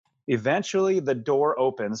Eventually, the door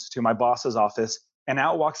opens to my boss's office, and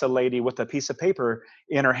out walks a lady with a piece of paper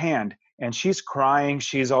in her hand. And she's crying.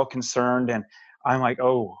 She's all concerned. And I'm like,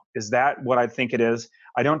 oh, is that what I think it is?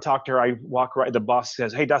 I don't talk to her. I walk right. The boss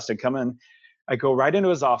says, hey, Dustin, come in. I go right into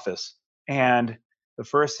his office. And the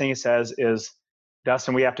first thing he says is,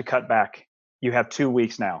 Dustin, we have to cut back. You have 2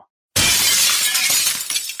 weeks now.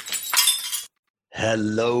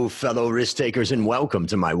 Hello, fellow risk takers, and welcome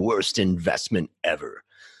to my worst investment ever.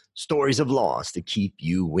 Stories of loss to keep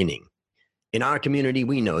you winning. In our community,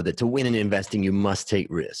 we know that to win in investing, you must take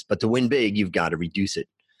risks, but to win big, you've got to reduce it.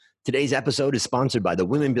 Today's episode is sponsored by the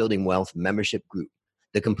Women Building Wealth Membership Group,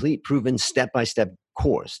 the complete proven step-by-step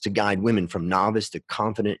course to guide women from novice to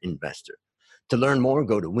confident investor. To learn more,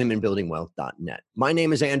 go to womenbuildingwealth.net. My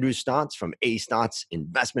name is Andrew Stotz from A. Stotz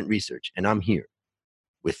Investment Research, and I'm here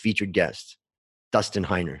with featured guest, Dustin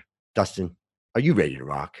Heiner. Dustin, are you ready to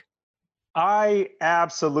rock? I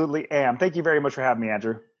absolutely am. Thank you very much for having me,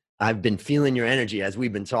 Andrew. I've been feeling your energy as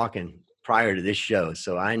we've been talking prior to this show,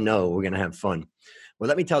 so I know we're going to have fun. Well,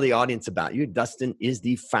 let me tell the audience about you. Dustin is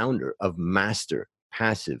the founder of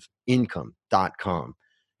MasterPassiveIncome.com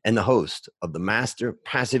and the host of the Master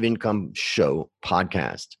Passive Income Show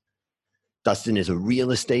podcast. Dustin is a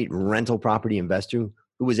real estate rental property investor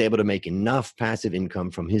who was able to make enough passive income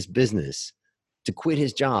from his business to quit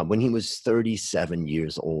his job when he was 37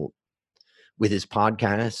 years old. With his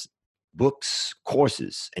podcasts, books,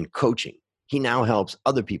 courses, and coaching, he now helps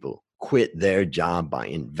other people quit their job by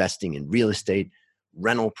investing in real estate,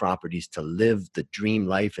 rental properties to live the dream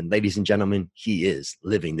life. And ladies and gentlemen, he is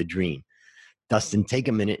living the dream. Dustin, take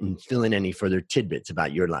a minute and fill in any further tidbits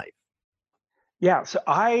about your life. Yeah, so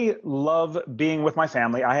I love being with my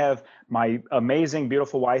family. I have my amazing,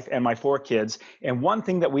 beautiful wife and my 4 kids. And one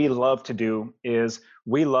thing that we love to do is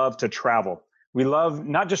we love to travel. We love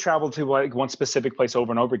not just travel to like one specific place over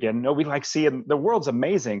and over again. No, we like seeing the world's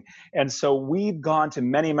amazing. And so we've gone to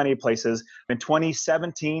many, many places. In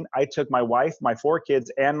 2017, I took my wife, my 4 kids,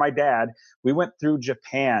 and my dad. We went through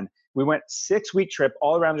Japan. We went 6-week trip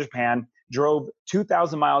all around Japan, drove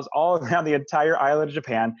 2,000 miles all around the entire island of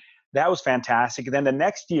Japan. That was fantastic. And then the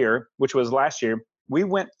next year, which was last year, we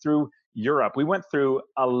went through Europe. We went through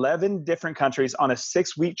 11 different countries on a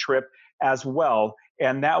 6-week trip as well.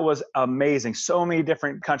 And that was amazing. So many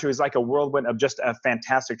different countries, like a whirlwind of just a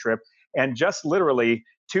fantastic trip. And just literally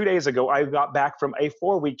 2 days ago, I got back from a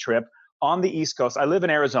 4-week trip on the East Coast. I live in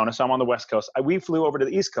Arizona, so I'm on the West Coast. We flew over to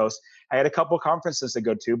the East Coast. I had a couple of conferences to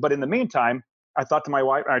go to. But in the meantime, I talked to my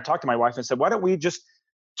wife and said, why don't we just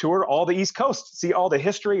tour all the East Coast, see all the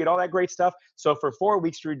history and all that great stuff. So for 4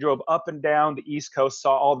 weeks, we drove up and down the East Coast,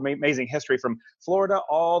 saw all the amazing history from Florida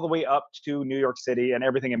all the way up to New York City and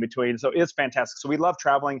everything in between. So it's fantastic. So we love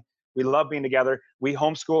traveling. We love being together. We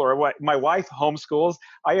homeschool, or what my wife homeschools.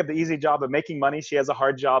 I have the easy job of making money. She has a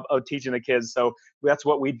hard job of teaching the kids. So that's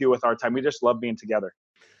what we do with our time. We just love being together.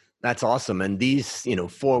 That's awesome. And these,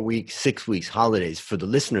 4 weeks, 6 weeks holidays for the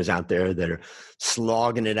listeners out there that are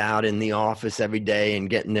slogging it out in the office every day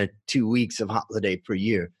and getting their 2 weeks of holiday per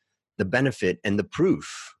year, the benefit and the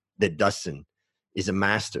proof that Dustin is a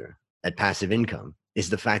master at passive income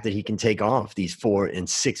is the fact that he can take off these 4 and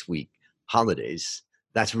 6 week holidays.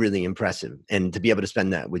 That's really impressive. And to be able to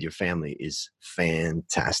spend that with your family is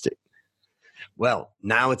fantastic. Well,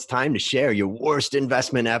 now it's time to share your worst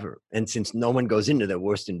investment ever. And since no one goes into their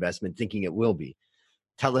worst investment thinking it will be,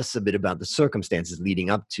 tell us a bit about the circumstances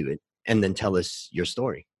leading up to it, and then tell us your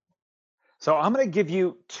story. So I'm going to give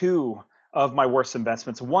you 2 of my worst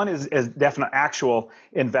investments. One is definite actual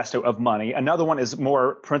investor of money. Another one is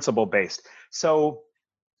more principle based. So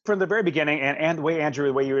from the very beginning, and the way, Andrew,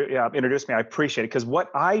 the way you introduced me, I appreciate it, because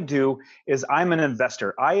what I do is I'm an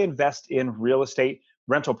investor. I invest in real estate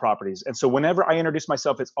rental properties. And so whenever I introduce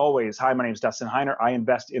myself, it's always, hi, my name is Dustin Heiner. I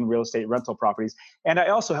invest in real estate rental properties. And I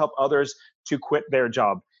also help others to quit their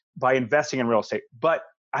job by investing in real estate. But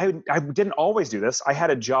I didn't always do this. I had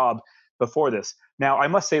a job before this. Now, I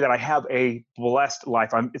must say that I have a blessed life.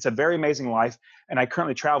 It's a very amazing life, and I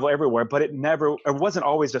currently travel everywhere, but it wasn't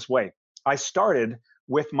always this way. I started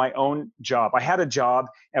with my own job. I had a job.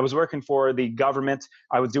 I was working for the government.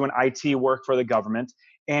 I was doing IT work for the government.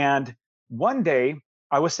 And one day,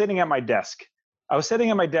 I was sitting at my desk.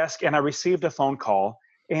 And I received a phone call,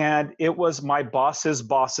 and it was my boss's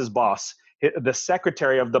boss's boss. The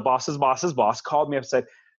secretary of the boss's boss's boss called me up and said,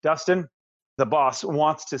 Dustin, the boss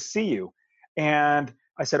wants to see you. And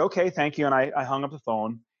I said, okay, thank you. And I hung up the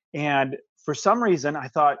phone. And for some reason, I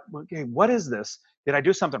thought, okay, what is this? Did I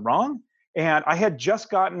do something wrong? And I had just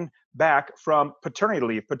gotten back from paternity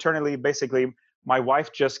leave. Paternity leave, basically, my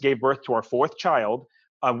wife just gave birth to our 4th child.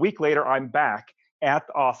 A week later, I'm back. at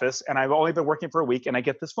the office, and I've only been working for a week, and I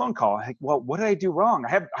get this phone call. I'm like, well, what did I do wrong?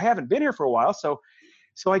 I haven't been here for a while. So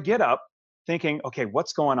I get up thinking, okay,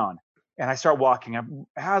 what's going on? And I start walking.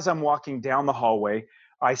 As I'm walking down the hallway,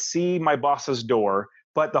 I see my boss's door,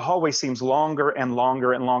 but the hallway seems longer and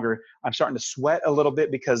longer and longer. I'm starting to sweat a little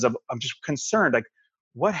bit because I'm just concerned, like,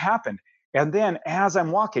 what happened? And then as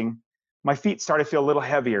I'm walking, my feet start to feel a little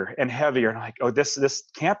heavier and heavier. And I'm like, oh, this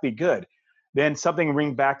can't be good. Then something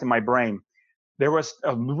ring back to my brain. There was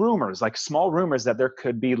rumors, like small rumors, that there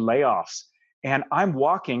could be layoffs. And I'm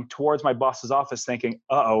walking towards my boss's office thinking,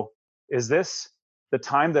 uh-oh, is this the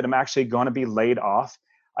time that I'm actually going to be laid off?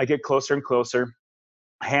 I get closer and closer.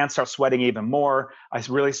 Hands start sweating even more. I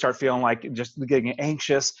really start feeling like just getting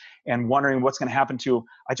anxious and wondering what's going to happen to.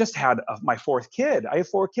 I just had my fourth kid. I have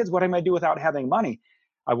four kids. What am I going to do without having money?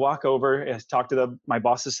 I walk over and talk to my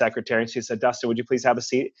boss's secretary. And she said, Dustin, would you please have a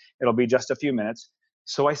seat? It'll be just a few minutes.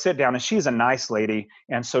 So I sit down, and she's a nice lady.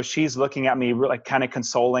 And so she's looking at me, really kind of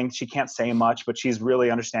consoling. She can't say much, but she's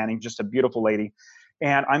really understanding, just a beautiful lady.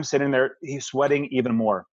 And I'm sitting there, he's sweating even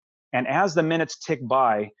more. And as the minutes tick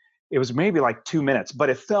by, it was maybe like 2 minutes, but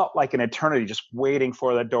it felt like an eternity just waiting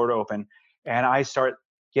for that door to open. And I start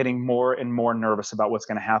getting more and more nervous about what's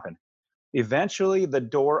going to happen. Eventually, the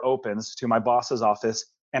door opens to my boss's office,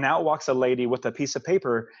 and out walks a lady with a piece of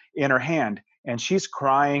paper in her hand. And she's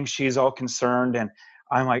crying. She's all concerned. And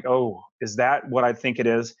I'm like, oh, is that what I think it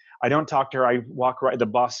is? I don't talk to her. I walk right. The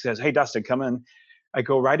boss says, hey, Dustin, come in. I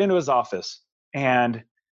go right into his office. And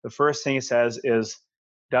the first thing he says is,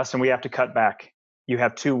 Dustin, we have to cut back. You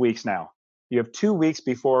have 2 weeks now. You have 2 weeks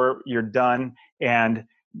before you're done. And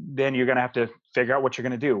then you're going to have to figure out what you're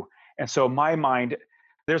going to do. And so my mind,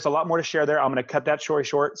 there's a lot more to share there. I'm going to cut that story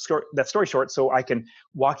short so I can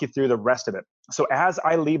walk you through the rest of it. So as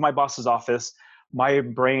I leave my boss's office, my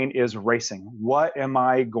brain is racing. What am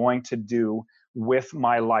I going to do with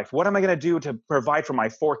my life? What am I going to do to provide for my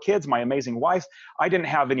four kids, my amazing wife? I didn't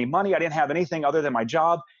have any money. I didn't have anything other than my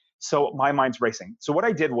job. So my mind's racing. So what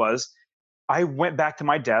I did was I went back to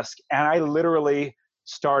my desk, and I literally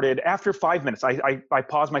started after 5 minutes. I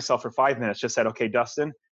paused myself for 5 minutes, just said, okay,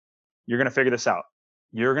 Dustin, you're going to figure this out.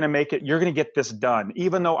 You're going to make it. You're going to get this done.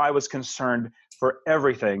 Even though I was concerned for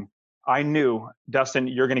everything, I knew, Dustin,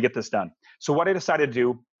 you're going to get this done. So what I decided to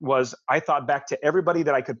do was I thought back to everybody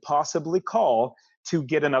that I could possibly call to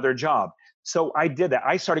get another job. So I did that.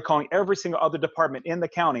 I started calling every single other department in the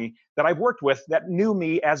county that I've worked with that knew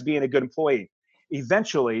me as being a good employee.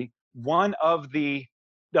 Eventually, one of the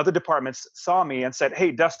other departments saw me and said,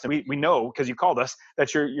 hey, Dustin, we know because you called us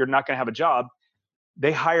that you're not going to have a job.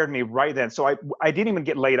 They hired me right then. So I didn't even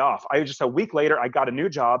get laid off. I just, a week later, I got a new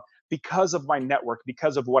job because of my network,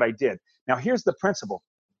 because of what I did. Now, here's the principle.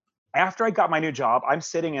 After I got my new job, I'm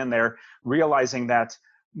sitting in there realizing that,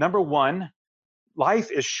 number one,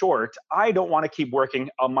 life is short. I don't want to keep working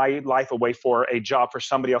my life away for a job for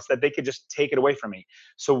somebody else that they could just take it away from me.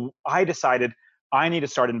 So I decided I need to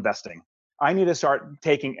start investing. I need to start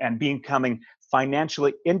taking and becoming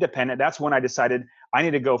financially independent. That's when I decided I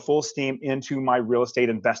need to go full steam into my real estate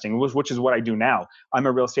investing, which is what I do now. I'm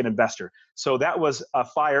a real estate investor. So that was a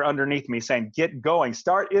fire underneath me saying, get going,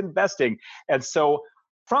 start investing. And so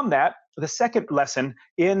from that, the second lesson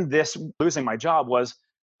in this losing my job was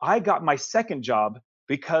I got my second job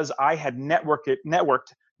because I had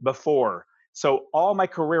networked before. So all my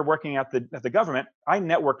career working at the government, I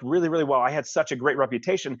networked really, really well. I had such a great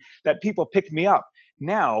reputation that people picked me up.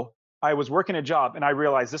 Now I was working a job, and I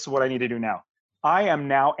realized this is what I need to do now. I am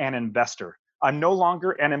now an investor. I'm no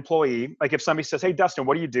longer an employee. Like if somebody says, hey, Dustin,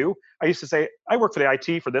 what do you do? I used to say, I work for the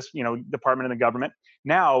IT for this, department in the government.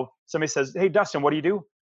 Now somebody says, hey, Dustin, what do you do?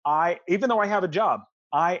 Even though I have a job,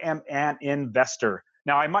 I am an investor.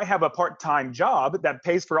 Now I might have a part-time job that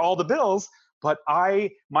pays for all the bills, but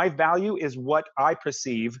my value is what I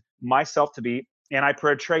perceive myself to be, and I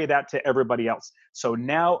portray that to everybody else. So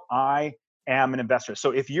now I am an investor.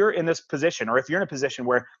 So if you're in this position, or if you're in a position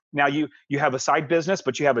where now you have a side business,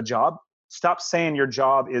 but you have a job, stop saying your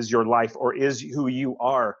job is your life or is who you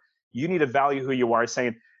are. You need to value who you are.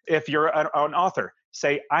 Saying, if you're an author,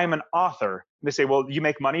 say, I'm an author. And they say, well, you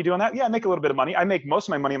make money doing that? Yeah, I make a little bit of money. I make most of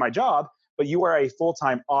my money in my job, but you are a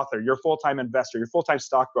full-time author. You're a full-time investor. You're a full-time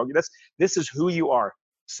stockbroker. This is who you are.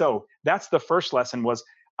 So that's the first lesson was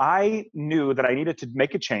I knew that I needed to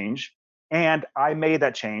make a change, and I made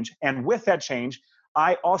that change. And with that change,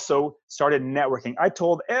 I also started networking. I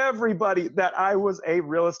told everybody that I was a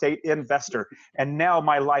real estate investor. And now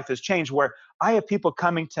my life has changed where I have people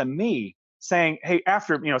coming to me saying, hey,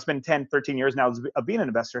 after, it's been 10, 13 years now of being an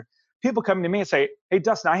investor, people coming to me and say, hey,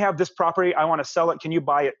 Dustin, I have this property. I want to sell it. Can you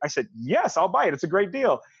buy it? I said, yes, I'll buy it. It's a great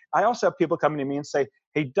deal. I also have people coming to me and say,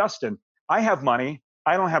 hey, Dustin, I have money.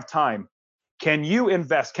 I don't have time. Can you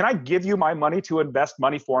invest? Can I give you my money to invest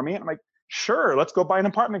money for me? And I'm like, sure, let's go buy an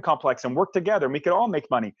apartment complex and work together. And we could all make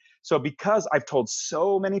money. So because I've told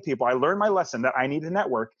so many people, I learned my lesson that I need to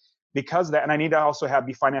network because of that. And I need to also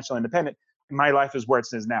be financially independent. My life is where it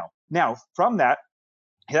is now. Now, from that,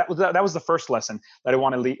 that was the first lesson that I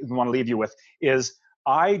want to leave you with is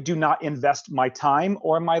I do not invest my time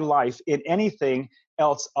or my life in anything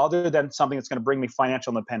else other than something that's going to bring me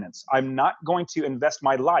financial independence. I'm not going to invest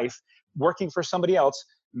my life working for somebody else,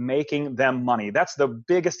 making them money. That's the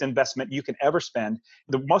biggest investment you can ever spend.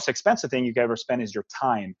 The most expensive thing you can ever spend is your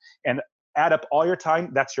time. And add up all your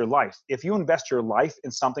time, that's your life. If you invest your life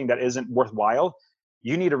in something that isn't worthwhile,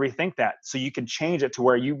 you need to rethink that so you can change it to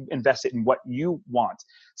where you invest it in what you want.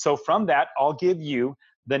 So from that, I'll give you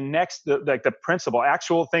the next, like the principle,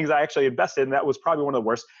 actual things I actually invested in. That was probably one of the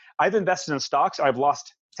worst. I've invested in stocks. I've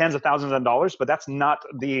lost tens of thousands of dollars, but that's not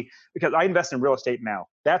because I invest in real estate now.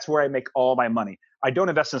 That's where I make all my money. I don't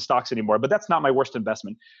invest in stocks anymore, but that's not my worst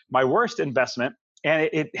investment. My worst investment, and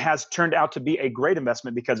it has turned out to be a great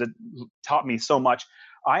investment because it taught me so much.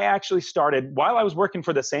 I actually started while I was working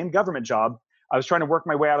for the same government job. I was trying to work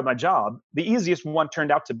my way out of my job. The easiest one turned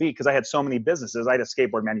out to be because I had so many businesses. I had a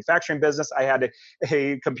skateboard manufacturing business. I had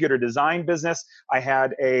a computer design business. I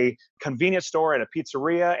had a convenience store and a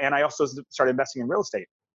pizzeria. And I also started investing in real estate.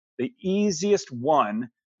 The easiest one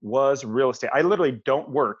was real estate. I literally don't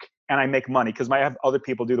work and I make money because I have other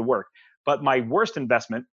people do the work. But my worst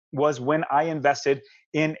investment was when I invested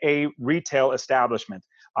in a retail establishment.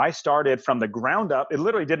 I started from the ground up. It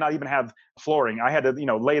literally did not even have flooring. I had to,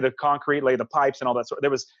 lay the concrete, lay the pipes and all that sort. There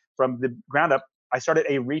was from the ground up. I started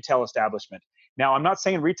a retail establishment. Now, I'm not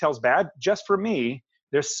saying retail's bad. Just for me,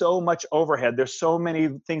 there's so much overhead. There's so many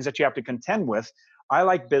things that you have to contend with. I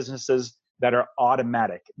like businesses that are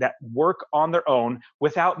automatic, that work on their own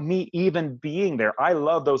without me even being there. I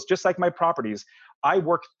love those, just like my properties. I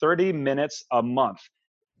work 30 minutes a month.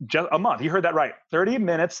 Just a month. You heard that right. 30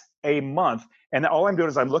 minutes a month. And all I'm doing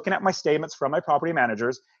is I'm looking at my statements from my property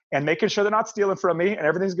managers and making sure they're not stealing from me and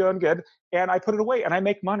everything's going good. And I put it away and I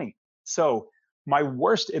make money. So my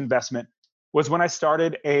worst investment was when I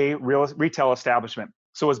started a retail establishment.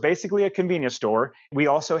 So it was basically a convenience store. We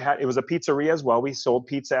also it was a pizzeria as well. We sold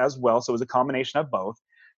pizza as well. So it was a combination of both.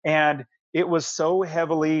 And it was so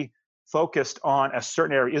heavily focused on a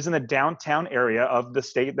certain area. It was in the downtown area of the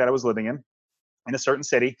state that I was living in a certain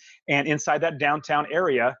city. And inside that downtown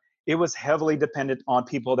area, it was heavily dependent on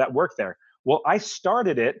people that work there. Well, I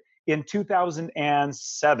started it in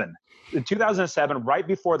 2007. In 2007, right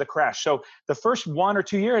before the crash. So the first 1 or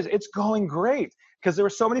 2 years, it's going great because there were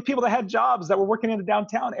so many people that had jobs that were working in the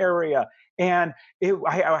downtown area. And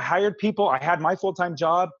I hired people. I had my full-time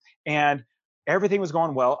job and everything was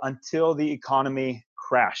going well until the economy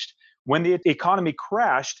crashed. When the economy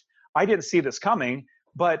crashed, I didn't see this coming,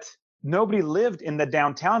 but nobody lived in the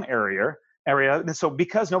downtown area. And so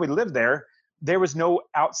because nobody lived there, there was no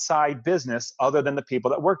outside business other than the people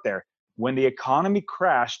that worked there. When the economy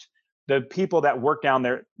crashed, the people that worked down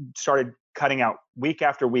there started cutting out week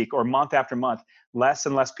after week or month after month. Less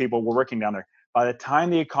and less people were working down there. By the time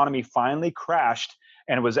the economy finally crashed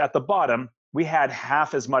and it was at the bottom, we had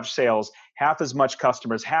half as much sales, half as much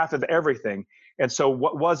customers, half of everything. And so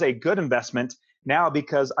what was a good investment now,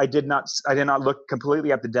 because I did not look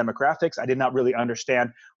completely at the demographics. I did not really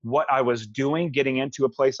understand what I was doing getting into a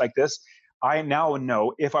place like this. I now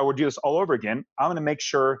know if I were to do this all over again, I'm going to make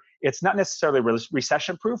sure it's not necessarily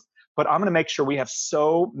recession proof, but I'm going to make sure we have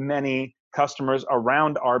so many customers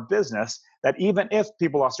around our business that even if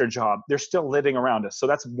people lost their job, they're still living around us. So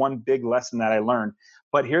that's one big lesson that I learned.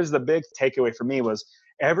 But here's the big takeaway for me was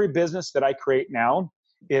every business that I create now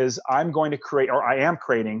is I am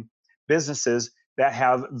creating businesses that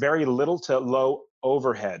have very little to low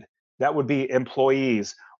overhead. That would be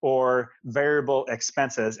employees or variable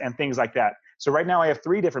expenses and things like that. So right now I have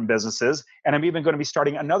 3 different businesses, and I'm even going to be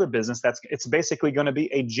starting another business it's basically going to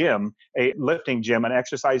be a gym, a lifting gym, an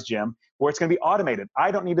exercise gym, where it's going to be automated.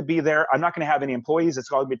 I don't need to be there. I'm not going to have any employees. It's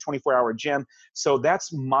going to be a 24-hour gym. So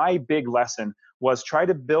that's my big lesson was try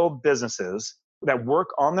to build businesses that work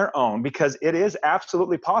on their own because it is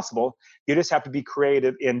absolutely possible. You just have to be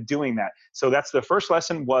creative in doing that. So that's the first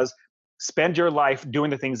lesson was spend your life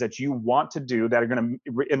doing the things that you want to do that are going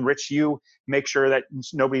to enrich you. Make sure that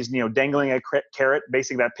nobody's dangling a carrot,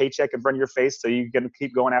 basically that paycheck in front of your face, so you can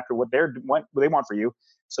keep going after what they want for you.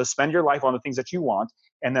 So spend your life on the things that you want,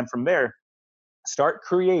 and then from there, start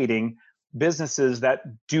creating businesses that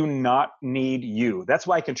do not need you. That's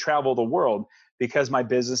why I can travel the world, because my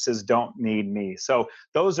businesses don't need me. So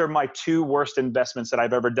those are my two worst investments that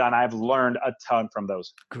I've ever done. I've learned a ton from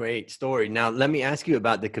those. Great story. Now, let me ask you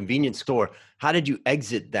about the convenience store. How did you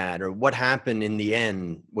exit that, or what happened in the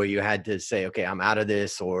end where you had to say, okay, I'm out of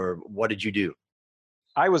this, or what did you do?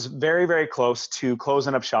 I was very, very close to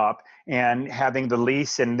closing up shop and having the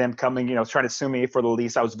lease and them coming, trying to sue me for the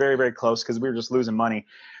lease. I was very, very close because we were just losing money.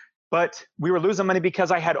 But we were losing money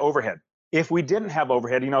because I had overhead. If we didn't have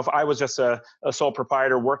overhead, if I was just a sole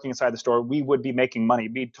proprietor working inside the store, we would be making money,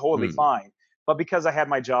 be totally Hmm. fine. But because I had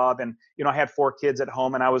my job and, I had 4 kids at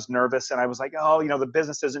home and I was nervous and I was like, oh, the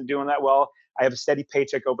business isn't doing that well. I have a steady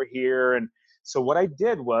paycheck over here. And so what I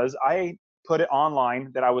did was I put it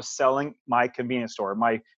online that I was selling my convenience store,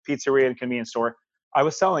 my pizzeria and convenience store. I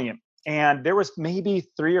was selling it. And there was maybe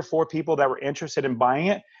 3 or 4 people that were interested in buying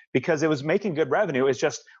it because it was making good revenue. It's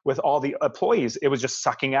just with all the employees, it was just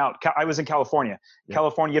sucking out. I was in California. Yeah.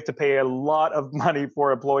 California, you have to pay a lot of money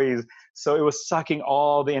for employees. So it was sucking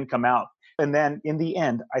all the income out. And then in the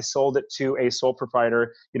end, I sold it to a sole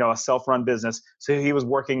proprietor, a self-run business. So he was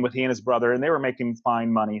working with he and his brother, and they were making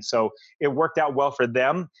fine money. So it worked out well for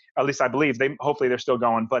them. At least I believe hopefully they're still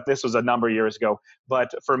going, but this was a number of years ago. But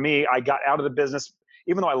for me, I got out of the business.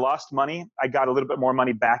 Even though I lost money, I got a little bit more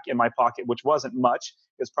money back in my pocket, which wasn't much.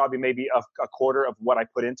 It's probably maybe a quarter of what I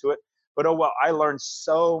put into it. But oh well, I learned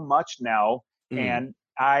so much now, Mm. and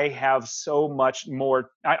I have so much more.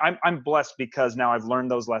 I'm blessed because now I've learned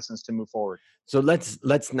those lessons to move forward. So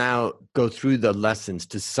let's now go through the lessons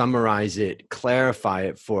to summarize it, clarify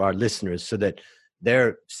it for our listeners so that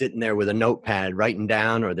they're sitting there with a notepad writing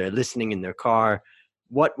down, or they're listening in their car.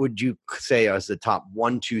 What would you say as the top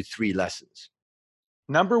 1, 2, 3 lessons?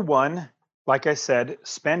 Number one, like I said,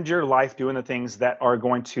 spend your life doing the things that are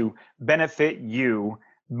going to benefit you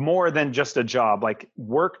more than just a job. Like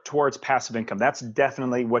work towards passive income. That's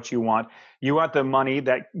definitely what you want. You want the money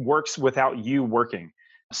that works without you working.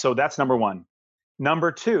 So that's number one.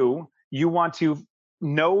 Number two, you want to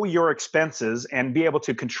know your expenses and be able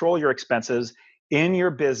to control your expenses in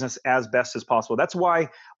your business as best as possible. That's why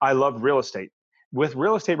I love real estate. With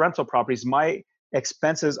real estate rental properties, my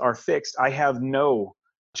expenses are fixed. I have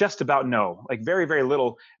just about no, like very, very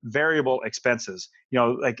little variable expenses.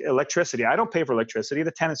 Like electricity, I don't pay for electricity,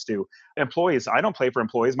 the tenants do. Employees, I don't pay for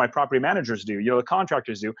employees, my property managers do, the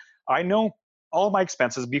contractors do. I know all my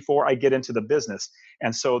expenses before I get into the business.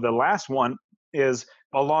 And so the last one is,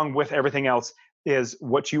 along with everything else, is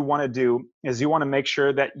what you want to do is you want to make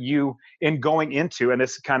sure that you, in going into, and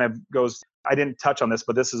this kind of goes, I didn't touch on this,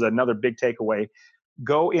 but this is another big takeaway,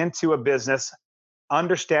 go into a business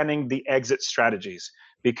understanding the exit strategies,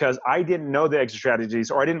 because I didn't know the exit strategies,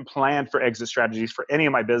 or I didn't plan for exit strategies for any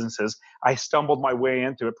of my businesses. I stumbled my way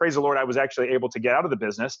into it. Praise the Lord, I was actually able to get out of the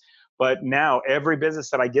business. But now every business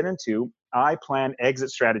that I get into, I plan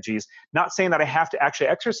exit strategies. Not saying that I have to actually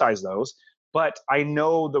exercise those, but I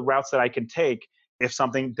know the routes that I can take if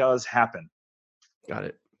something does happen. Got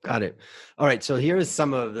it. Got it. All right. So here is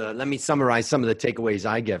let me summarize some of the takeaways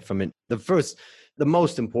I get from it. The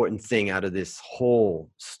most important thing out of this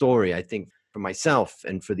whole story, I think, for myself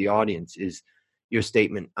and for the audience, is your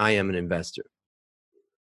statement, I am an investor.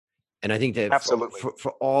 And I think that Absolutely.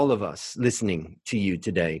 for all of us listening to you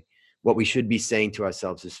today, what we should be saying to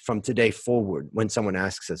ourselves is, from today forward, when someone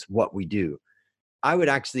asks us what we do, I would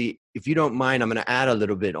actually, if you don't mind, I'm going to add a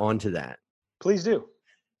little bit onto that. Please do.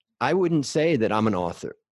 I wouldn't say that I'm an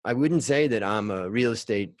author. I wouldn't say that I'm a real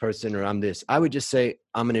estate person or I'm this. I would just say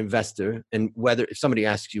I'm an investor. And if somebody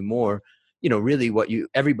asks you more, really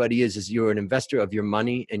everybody is you're an investor of your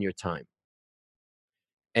money and your time.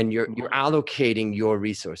 And you're allocating your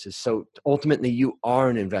resources. So ultimately you are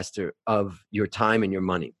an investor of your time and your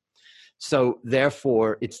money. So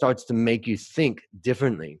therefore it starts to make you think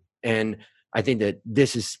differently. And I think that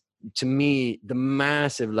this is, to me, the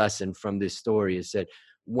massive lesson from this story is that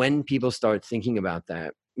when people start thinking about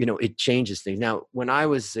that, it changes things. Now, when I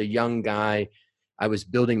was a young guy, I was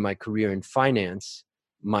building my career in finance.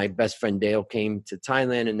 My best friend Dale came to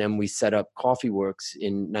Thailand, and then we set up Coffee Works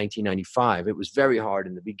in 1995. It was very hard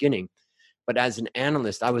in the beginning. But as an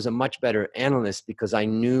analyst, I was a much better analyst because I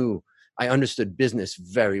understood business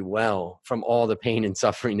very well from all the pain and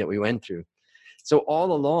suffering that we went through. So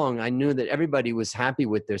all along, I knew that everybody was happy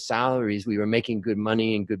with their salaries. We were making good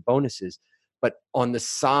money and good bonuses. But on the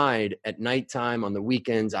side, at nighttime, on the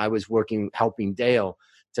weekends, I was helping Dale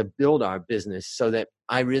to build our business so that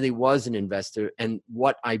I really was an investor. And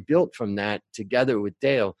what I built from that together with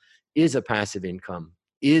Dale is a passive income,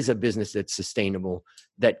 is a business that's sustainable,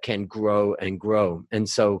 that can grow and grow. And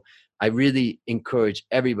so I really encourage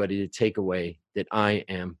everybody to take away that I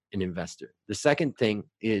am an investor. The second thing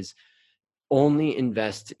is only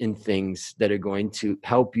invest in things that are going to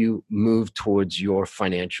help you move towards your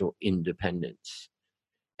financial independence.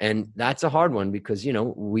 And that's a hard one because,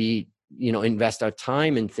 we, invest our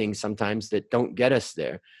time in things sometimes that don't get us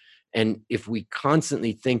there. And if we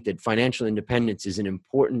constantly think that financial independence is an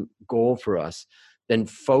important goal for us, then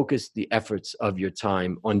focus the efforts of your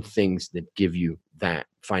time on things that give you that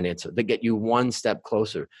financial, that get you one step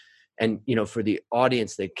closer. And, for the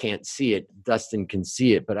audience that can't see it, Dustin can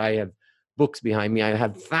see it, but I have books behind me. I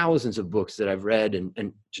have thousands of books that I've read and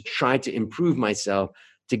to try to improve myself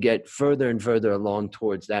to get further and further along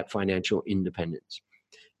towards that financial independence.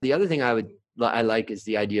 The other thing I like is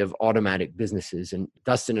the idea of automatic businesses. And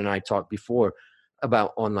Dustin and I talked before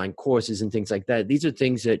about online courses and things like that. These are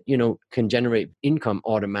things that, can generate income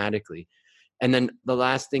automatically. And then the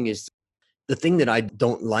last thing is the thing that I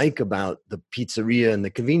don't like about the pizzeria and the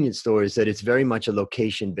convenience store is that it's very much a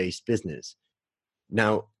location-based business.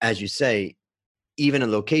 Now, as you say, even a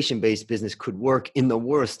location-based business could work in the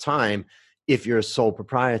worst time if you're a sole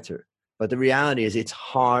proprietor. But the reality is it's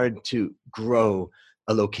hard to grow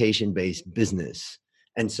a location-based business.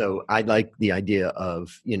 And so I like the idea of,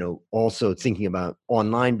 also thinking about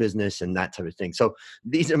online business and that type of thing. So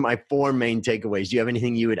these are my 4 main takeaways. Do you have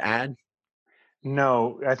anything you would add?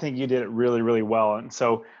 No, I think you did it really, really well. And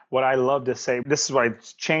so, what I love to say, this is why I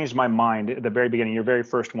changed my mind at the very beginning, your very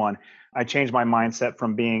first one. I changed my mindset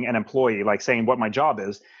from being an employee, like saying what my job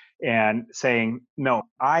is, and saying, no,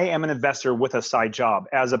 I am an investor with a side job,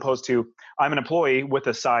 as opposed to I'm an employee with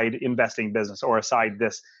a side investing business or a side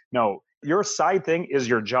this. No, your side thing is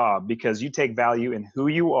your job because you take value in who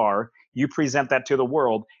you are. You present that to the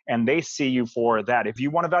world and they see you for that. If you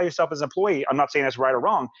want to value yourself as an employee, I'm not saying that's right or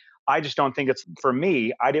wrong. I just don't think it's for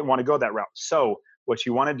me. I didn't want to go that route. So what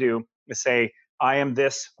you want to do is say, I am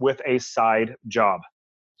this with a side job.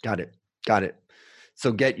 Got it. Got it.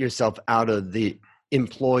 So get yourself out of the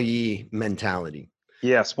employee mentality.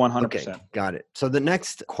 Yes, 100%. Okay, got it. So the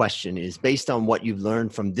next question is, based on what you've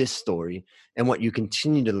learned from this story and what you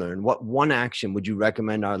continue to learn, what one action would you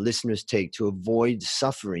recommend our listeners take to avoid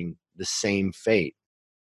suffering the same fate?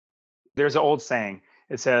 There's an old saying.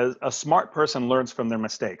 It says, a smart person learns from their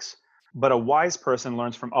mistakes, but a wise person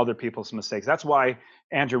learns from other people's mistakes. That's why,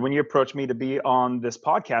 Andrew, when you approached me to be on this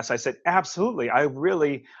podcast, I said, absolutely. I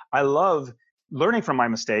love learning from my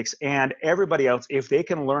mistakes, and everybody else, if they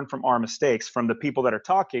can learn from our mistakes, from the people that are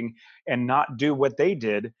talking and not do what they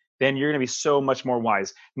did, then you're going to be so much more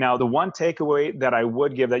wise. Now, the one takeaway that I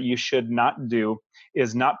would give that you should not do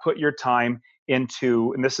is not put your time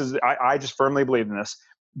into, and this is, I just firmly believe in this,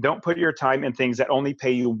 don't put your time in things that only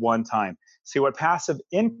pay you one time. See, what passive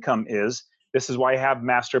income is, this is why I have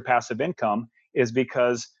Master Passive Income, is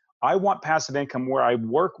because I want passive income where I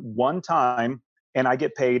work one time and I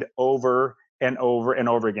get paid over and over and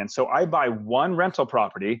over again. So I buy one rental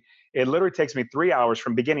property. It literally takes me 3 hours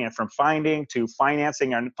from beginning it, from finding to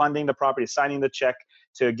financing and funding the property, signing the check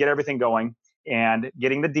to get everything going and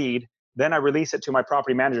getting the deed. Then I release it to my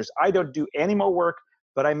property managers. I don't do any more work,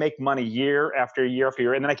 but I make money year after year after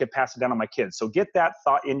year, and then I can pass it down to my kids. So get that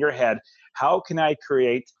thought in your head. How can I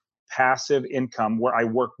create passive income where I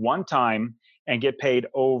work one time and get paid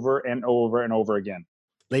over and over and over again?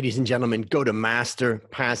 Ladies and gentlemen, go to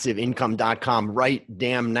masterpassiveincome.com right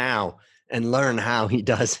damn now and learn how he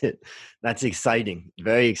does it. That's exciting.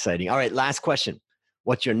 Very exciting. All right, last question.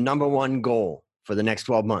 What's your number one goal for the next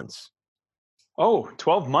 12 months? Oh,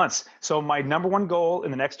 12 months. So my number one goal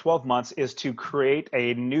in the next 12 months is to create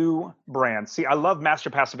a new brand. See, I love Master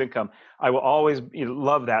Passive Income. I will always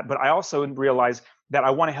love that. But I also realize that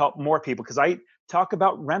I want to help more people because I talk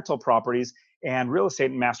about rental properties and real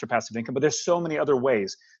estate and Master Passive Income, but there's so many other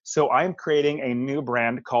ways. So I'm creating a new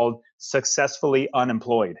brand called Successfully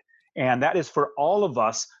Unemployed. And that is for all of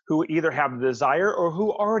us who either have the desire or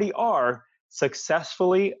who already are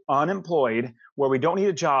successfully unemployed, where we don't need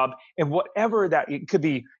a job, and whatever that it could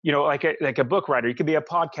be, like a book writer, you could be a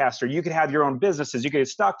podcaster, you could have your own businesses, you could be a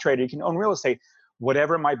stock trader, you can own real estate,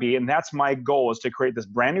 whatever it might be. And that's my goal, is to create this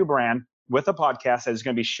brand new brand with a podcast that is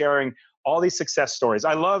going to be sharing all these success stories.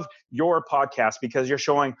 I love your podcast because you're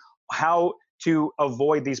showing how to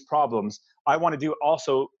avoid these problems. I want to do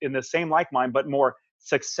also in the same like mine, but more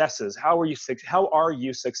successes. How are you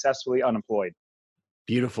successfully unemployed?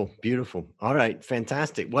 Beautiful, beautiful. All right,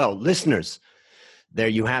 fantastic. Well, listeners, there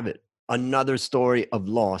you have it. Another story of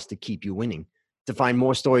loss to keep you winning. To find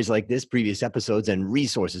more stories like this, previous episodes, and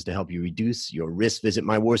resources to help you reduce your risk, visit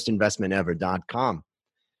myworstinvestmentever.com.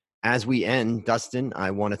 as we end, Dustin,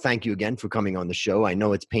 I want to thank you again for coming on the show. I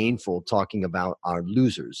know it's painful talking about our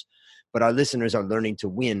losers, but our listeners are learning to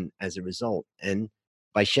win as a result. And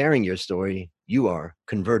by sharing your story, you are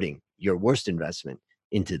converting your worst investment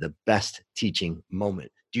into the best teaching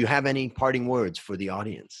moment. Do you have any parting words for the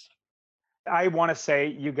audience? I want to say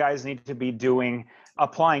you guys need to be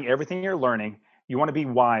applying everything you're learning. You want to be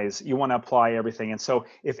wise. You want to apply everything. And so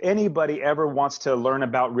if anybody ever wants to learn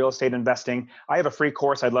about real estate investing, I have a free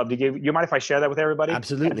course I'd love to give. You mind if I share that with everybody?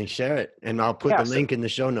 Absolutely. Share it. And I'll put Yeah, the link in the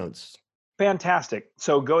show notes. fantastic.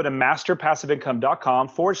 So go to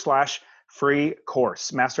masterpassiveincome.com/free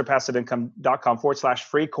course,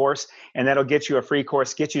 masterpassiveincome.com/free course. And that'll get you a free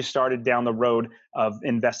course, get you started down the road of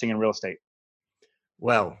investing in real estate.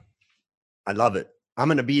 Well, I love it. I'm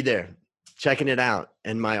going to be there checking it out.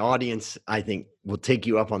 And my audience, I think, will take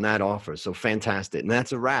you up on that offer. So fantastic. And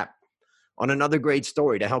that's a wrap on another great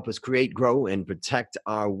story to help us create, grow, and protect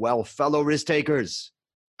our wealth. Fellow risk takers,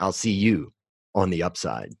 I'll see you on the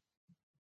upside.